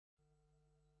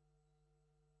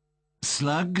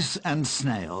Slugs and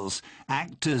snails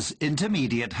act as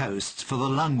intermediate hosts for the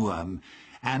lungworm,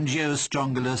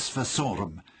 Angiostrongylus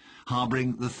fussorum,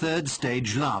 harbouring the third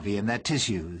stage larvae in their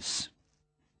tissues.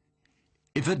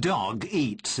 If a dog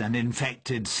eats an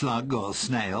infected slug or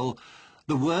snail,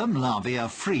 the worm larvae are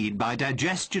freed by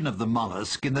digestion of the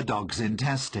mollusk in the dog's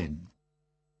intestine.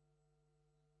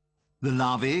 The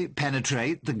larvae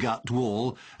penetrate the gut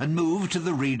wall and move to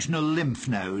the regional lymph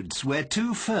nodes, where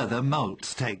two further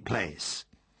molts take place.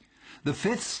 The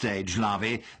fifth stage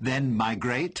larvae then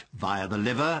migrate via the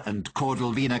liver and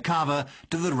caudal vena cava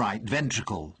to the right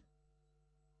ventricle.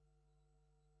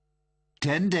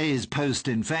 10 days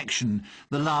post-infection,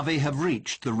 the larvae have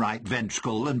reached the right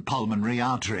ventricle and pulmonary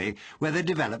artery, where they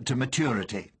develop to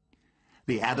maturity.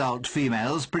 The adult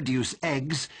females produce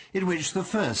eggs in which the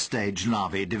first stage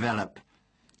larvae develop.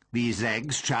 These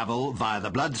eggs travel via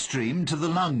the bloodstream to the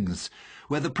lungs,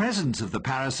 where the presence of the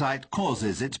parasite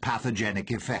causes its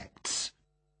pathogenic effects.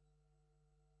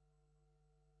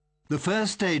 The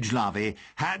first stage larvae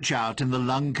hatch out in the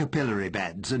lung capillary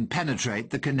beds and penetrate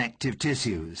the connective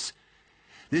tissues.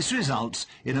 This results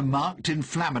in a marked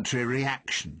inflammatory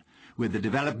reaction, with the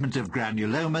development of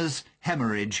granulomas,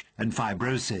 hemorrhage and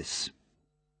fibrosis.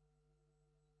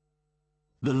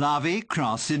 The larvae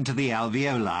cross into the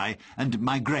alveoli and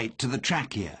migrate to the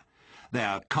trachea. They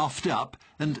are coughed up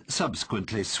and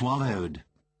subsequently swallowed.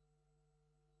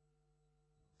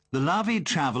 The larvae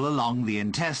travel along the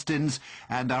intestines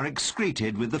and are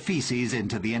excreted with the feces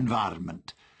into the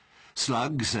environment.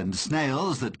 Slugs and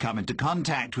snails that come into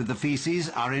contact with the feces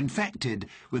are infected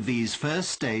with these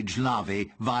first-stage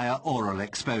larvae via oral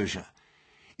exposure.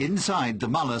 Inside the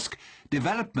mollusk,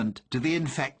 development to the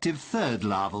infective third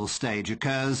larval stage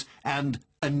occurs and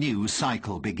a new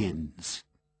cycle begins.